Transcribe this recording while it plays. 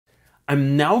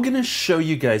I'm now going to show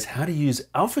you guys how to use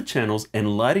alpha channels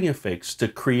and lighting effects to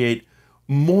create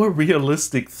more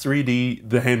realistic 3D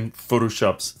than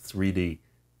Photoshop's 3D.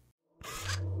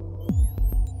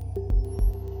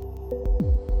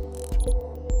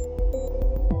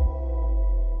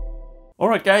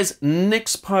 Alright guys,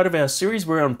 next part of our series,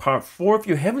 we're on part 4. If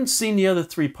you haven't seen the other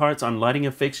 3 parts on lighting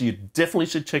effects, you definitely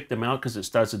should check them out because it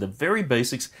starts at the very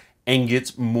basics and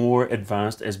gets more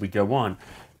advanced as we go on.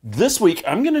 This week,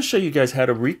 I'm going to show you guys how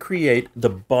to recreate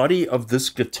the body of this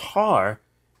guitar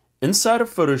inside of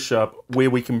Photoshop,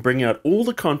 where we can bring out all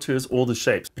the contours, all the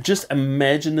shapes. Just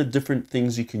imagine the different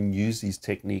things you can use these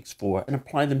techniques for and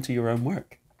apply them to your own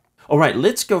work. All right,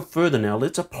 let's go further now.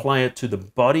 Let's apply it to the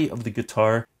body of the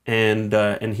guitar. And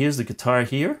here's the guitar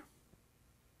here.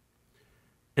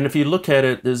 And if you look at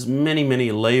it, there's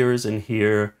many layers in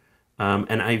here.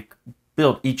 And I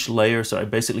built each layer, so I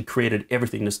basically created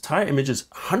everything. This entire image is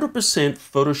 100%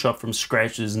 Photoshop from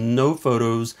scratch. There's no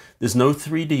photos, there's no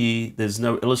 3D, there's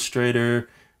no Illustrator,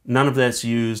 none of that's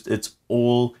used. It's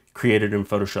all created in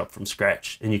Photoshop from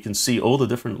scratch. And you can see all the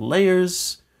different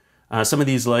layers. Some of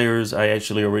these layers I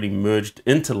actually already merged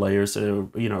into layers.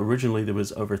 So, you know, originally there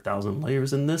was over 1,000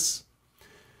 layers in this.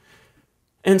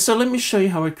 And so let me show you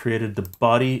how I created the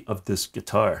body of this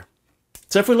guitar.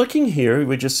 So if we're looking here,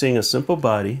 we're just seeing a simple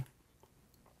body.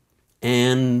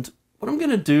 And what I'm going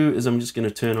to do is I'm just going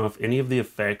to turn off any of the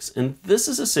effects. And this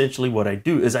is essentially what I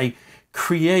do is I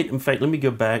create, in fact, let me go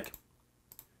back.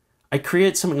 I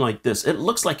create something like this. It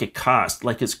looks like a cast,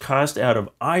 like it's cast out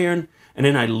of iron. And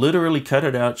then I literally cut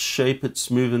it out, shape it,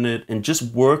 smoothen it, and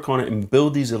just work on it and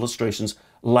build these illustrations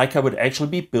like I would actually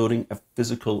be building a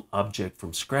physical object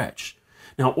from scratch.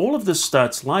 Now, all of this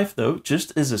starts life, though,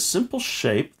 just as a simple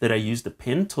shape that I use the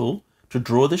pen tool to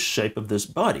draw the shape of this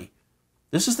body.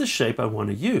 This is the shape I want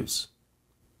to use.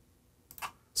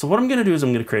 So what I'm going to do is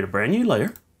I'm going to create a brand new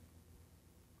layer,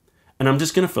 and I'm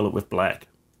just going to fill it with black.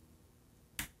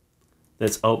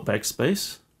 That's Alt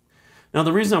Backspace. Now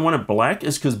the reason I want it black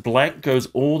is because black goes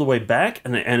all the way back,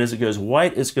 and as it goes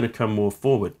white, it's going to come more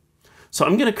forward. So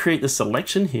I'm going to create the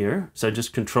selection here. So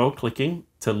just control clicking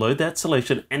to load that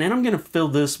selection, and then I'm going to fill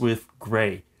this with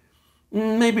gray.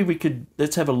 Maybe we could,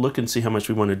 let's have a look and see how much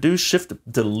we want to do. Shift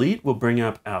Delete will bring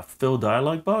up our fill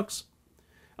dialog box.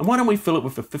 And why don't we fill it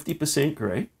with a 50%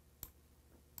 gray?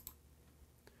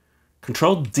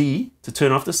 Control D to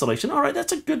turn off the selection. All right,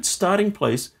 that's a good starting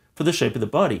place for the shape of the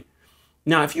body.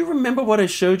 Now, if you remember what I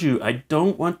showed you, I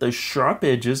don't want those sharp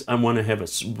edges. I want to have a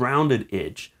rounded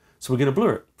edge. So we're going to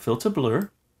blur it. Filter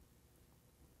blur.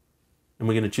 And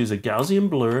we're going to choose a Gaussian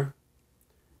blur.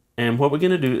 And what we're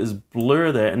going to do is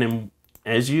blur that. And then,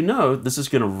 as you know, this is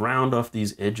going to round off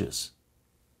these edges.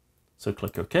 So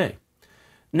click OK.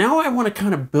 Now I want to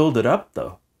kind of build it up,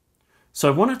 though. So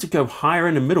I want it to go higher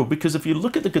in the middle, because if you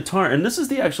look at the guitar, and this is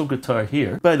the actual guitar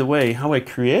here. By the way, how I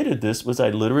created this was I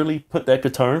literally put that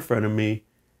guitar in front of me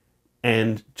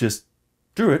and just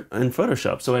drew it in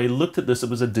Photoshop. So I looked at this, it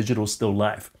was a digital still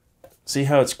life. See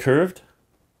how it's curved?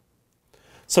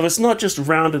 So it's not just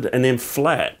rounded and then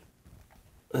flat.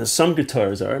 Some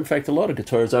guitars are, in fact, a lot of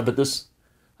guitars are, but this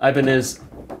Ibanez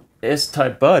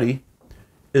S-type body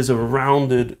is a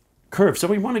rounded curve. So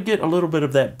we want to get a little bit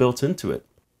of that built into it.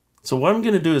 So what I'm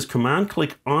going to do is command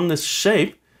click on this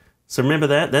shape. So remember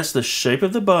that, that's the shape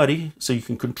of the body. So you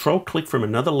can control click from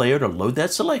another layer to load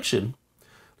that selection.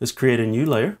 Let's create a new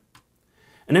layer.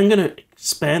 And I'm going to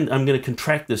expand, I'm going to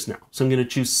contract this now. So I'm going to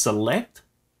choose select,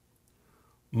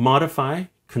 modify,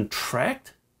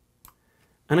 contract.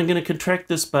 And I'm going to contract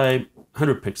this by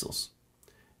 100 pixels.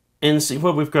 And see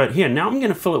what we've got here. Now I'm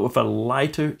going to fill it with a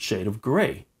lighter shade of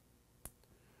gray.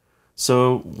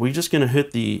 So we're just going to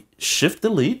hit the Shift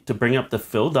Delete to bring up the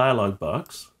fill dialog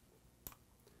box.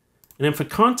 And then for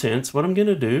contents, what I'm going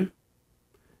to do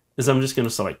is I'm just going to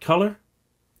select color.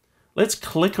 Let's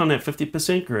click on that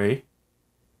 50% gray.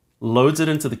 Loads it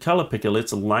into the color picker.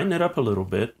 Let's lighten it up a little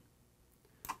bit.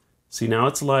 See, now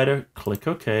it's lighter. Click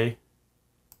OK.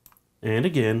 And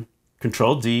again,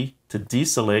 Control D to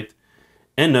deselect.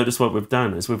 And notice what we've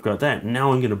done is we've got that.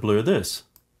 Now I'm going to blur this.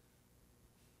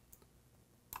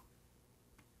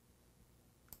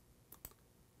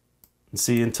 And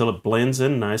see, until it blends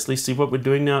in nicely. See, what we're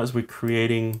doing now is we're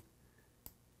creating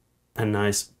a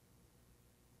nice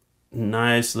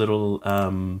little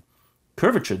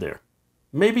curvature there.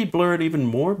 Maybe blur it even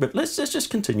more, but let's just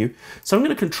continue. So I'm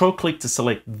going to control click to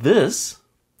select this.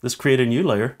 Let's create a new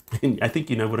layer. And I think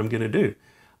you know what I'm going to do.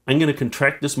 I'm going to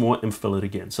contract this more and fill it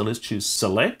again. So let's choose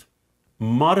select,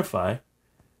 modify,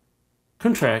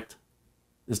 contract.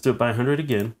 Let's do it by 100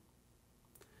 again.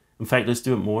 In fact, let's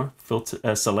do it more.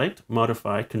 Filter, select,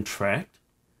 modify, contract.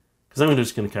 because I'm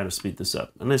just going to kind of speed this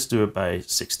up. And let's do it by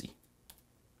 60.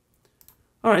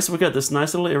 All right, so we've got this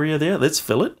nice little area there. Let's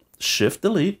fill it. Shift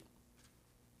Delete.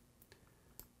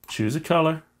 Choose a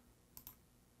color.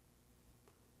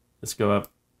 Let's go up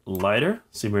lighter.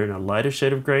 See, we're in a lighter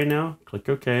shade of gray now. Click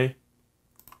OK.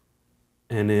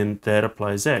 And then that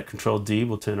applies that. Control D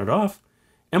will turn it off.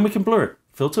 And we can blur it.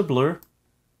 Filter blur.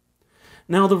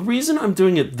 Now the reason I'm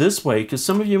doing it this way, because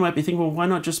some of you might be thinking, well, why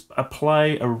not just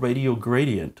apply a radial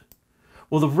gradient?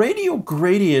 Well, the radial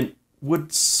gradient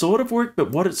would sort of work,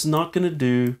 but what it's not going to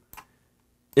do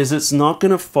is it's not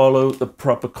going to follow the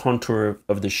proper contour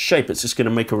of the shape. It's just going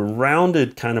to make a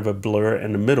rounded kind of a blur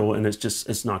in the middle, and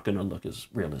it's not going to look as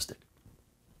realistic.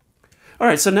 All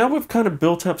right, so now we've kind of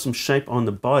built up some shape on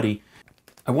the body.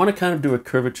 I want to kind of do a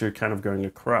curvature kind of going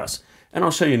across. And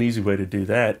I'll show you an easy way to do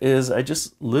that is I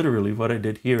just literally, what I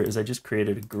did here is I just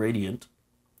created a gradient.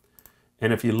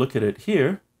 And if you look at it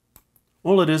here,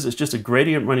 all it is just a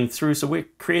gradient running through. So we're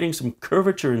creating some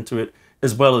curvature into it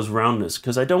as well as roundness,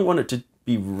 because I don't want it to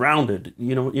be rounded.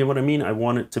 You know what I mean? I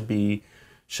want it to be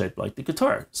shaped like the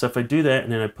guitar. So if I do that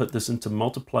and then I put this into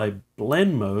multiply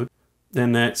blend mode,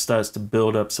 then that starts to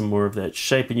build up some more of that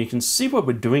shape. And you can see what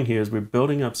we're doing here is we're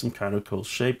building up some kind of cool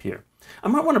shape here. I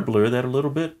might want to blur that a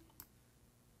little bit.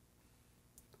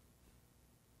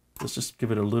 Let's just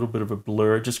give it a little bit of a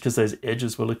blur just because those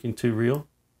edges were looking too real.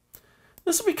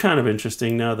 This will be kind of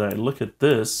interesting now that I look at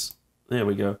this. There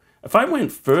we go. If I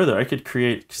went further, I could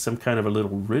create some kind of a little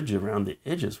ridge around the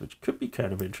edges, which could be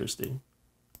kind of interesting.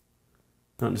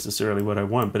 Not necessarily what I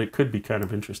want, but it could be kind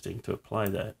of interesting to apply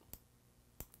that.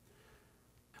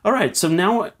 All right, so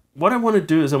now what I want to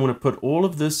do is I want to put all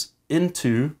of this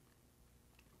into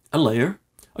a layer.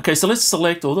 Okay, so let's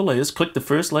select all the layers. Click the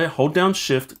first layer, hold down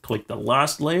Shift, click the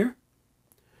last layer.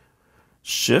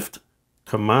 Shift,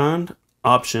 Command,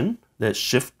 Option, that's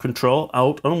Shift, Control,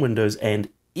 Alt on Windows, and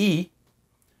E.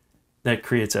 That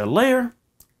creates our layer.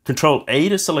 Control A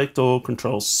to select all,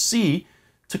 Control C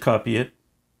to copy it.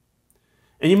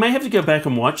 And you may have to go back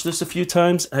and watch this a few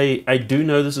times. I do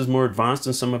know this is more advanced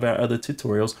than some of our other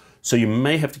tutorials, so you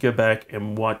may have to go back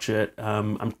and watch it.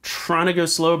 I'm trying to go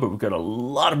slow, but we've got a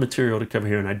lot of material to cover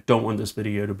here, and I don't want this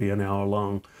video to be an hour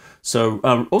long. So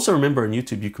also remember on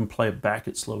YouTube, you can play it back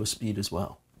at slower speed as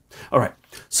well. All right,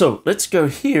 so let's go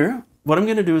here. What I'm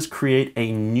gonna do is create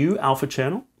a new alpha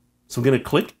channel. So I'm gonna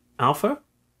click alpha.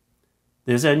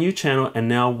 There's our new channel, and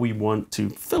now we want to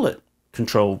fill it.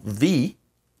 Control V.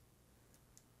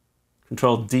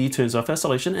 Control D turns off our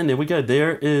selection, and there we go.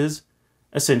 There is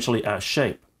essentially our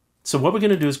shape. So what we're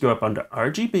going to do is go up under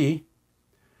RGB,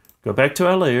 go back to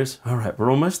our layers. All right,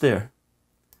 we're almost there.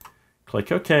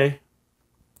 Click OK.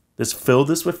 Let's fill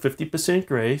this with 50%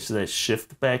 gray. So that's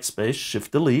Shift Backspace,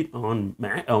 Shift Delete on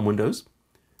Mac, on Windows.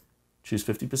 Choose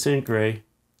 50% gray,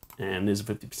 and there's a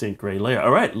 50% gray layer.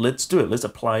 All right, let's do it. Let's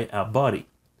apply our body.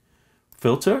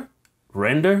 Filter,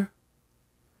 Render,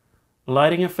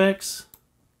 Lighting Effects.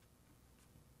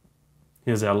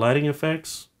 Here's our lighting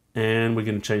effects, and we're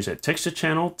going to change that texture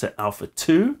channel to Alpha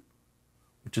 2,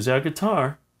 which is our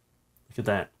guitar. Look at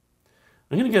that.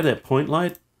 I'm going to go to that point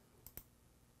light.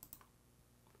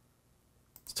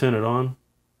 Let's turn it on.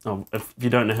 Oh, if you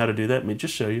don't know how to do that, let me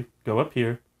just show you. Go up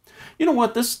here. You know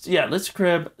what? Let's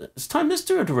grab, let's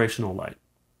do a directional light.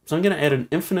 So I'm going to add an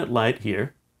infinite light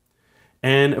here.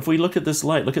 And if we look at this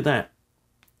light, look at that.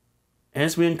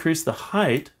 As we increase the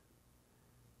height,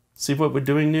 see what we're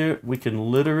doing there? We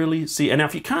can literally see. And now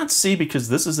if you can't see because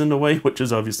this is in the way, which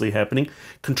is obviously happening,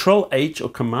 Control H or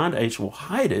Command H will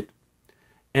hide it.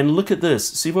 And look at this.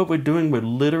 See what we're doing? We're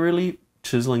literally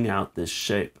chiseling out this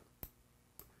shape.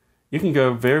 You can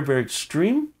go very, very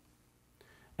extreme,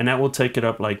 and that will take it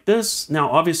up like this. Now,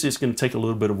 obviously, it's going to take a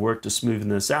little bit of work to smoothen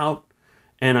this out.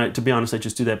 And to be honest, I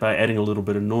just do that by adding a little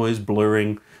bit of noise,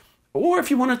 blurring. Or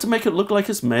if you wanted to make it look like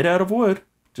it's made out of wood,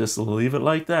 just leave it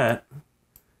like that.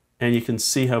 And you can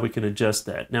see how we can adjust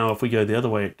that. Now, if we go the other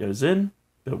way, it goes in,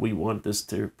 but we want this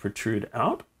to protrude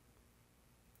out.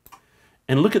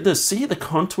 And look at this. See the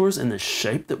contours and the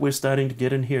shape that we're starting to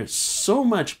get in here? So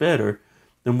much better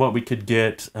than what we could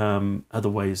get other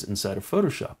ways inside of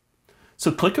Photoshop.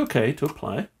 So click OK to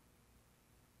apply.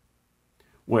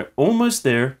 We're almost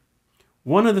there.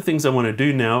 One of the things I want to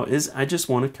do now is I just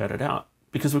want to cut it out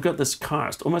because we've got this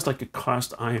cast, almost like a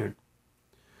cast iron.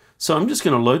 So I'm just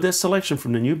going to load that selection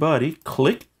from the new body,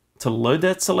 click to load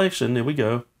that selection, there we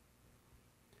go.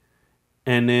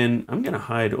 And then I'm going to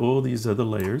hide all these other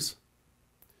layers.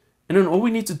 And then all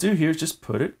we need to do here is just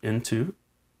put it into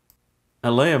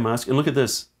a layer mask. And look at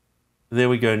this. There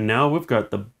we go. Now we've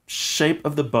got the shape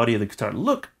of the body of the guitar.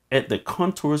 Look at the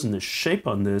contours and the shape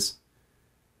on this.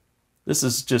 This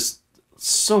is just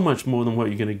so much more than what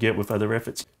you're going to get with other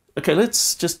efforts. Okay,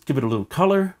 let's just give it a little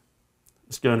color.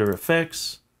 Let's go under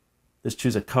effects. Let's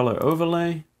choose a color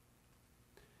overlay.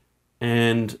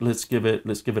 And let's give it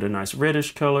a nice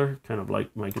reddish color, kind of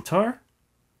like my guitar.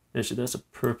 Actually, that's a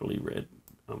purpley red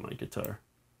on my guitar.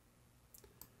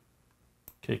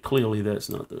 Okay, clearly that's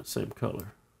not the same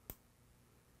color.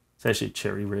 It's actually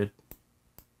cherry red.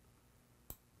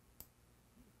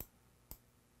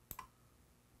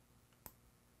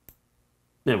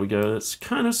 There we go. That's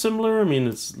kind of similar. I mean,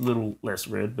 it's a little less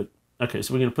red, but okay.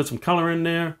 So we're going to put some color in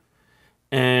there.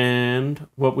 And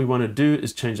what we want to do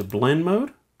is change the blend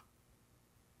mode.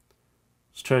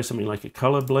 Let's try something like a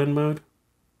color blend mode.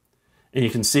 And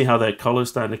you can see how that color is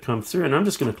starting to come through. And I'm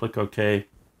just going to click OK.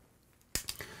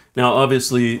 Now,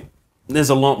 obviously, there's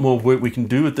a lot more work we can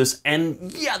do with this.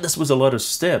 And yeah, this was a lot of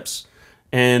steps.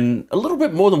 And a little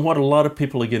bit more than what a lot of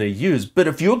people are going to use. But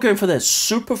if you're going for that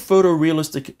super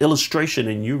photorealistic illustration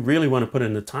and you really want to put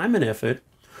in the time and effort,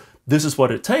 this is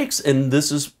what it takes. And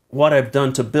this is what I've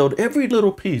done to build every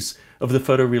little piece of the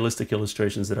photorealistic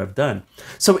illustrations that I've done.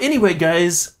 So anyway,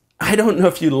 guys, I don't know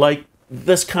if you like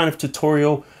this kind of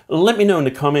tutorial. Let me know in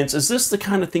the comments. Is this the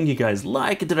kind of thing you guys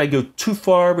like? Did I go too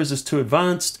far? Was this too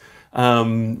advanced?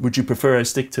 Would you prefer I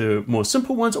stick to more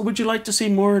simple ones? Or would you like to see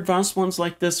more advanced ones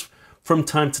like this from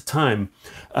time to time?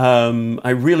 I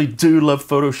really do love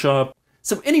Photoshop.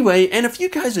 So anyway, and if you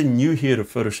guys are new here to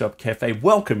photoshopCAFE,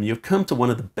 welcome. You've come to one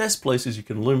of the best places you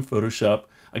can learn Photoshop.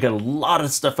 I got a lot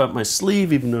of stuff up my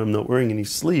sleeve, even though I'm not wearing any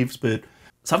sleeves, but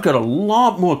so I've got a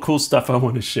lot more cool stuff I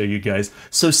want to show you guys.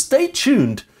 So stay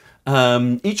tuned.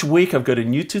 Each week I've got a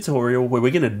new tutorial where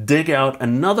we're going to dig out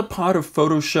another part of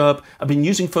Photoshop. I've been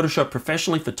using Photoshop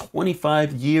professionally for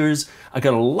 25 years. I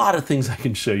got a lot of things I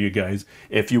can show you guys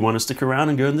if you want to stick around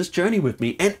and go on this journey with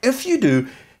me. And if you do,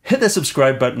 hit the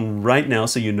subscribe button right now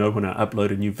so you know when I upload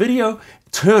a new video.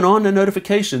 Turn on the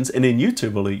notifications and then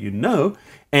YouTube will let you know.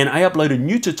 And I upload a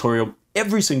new tutorial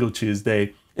every single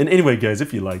Tuesday. And anyway, guys,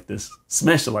 if you like this,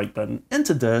 smash the like button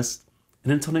into dust.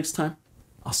 And until next time,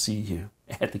 I'll see you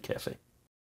at the cafe.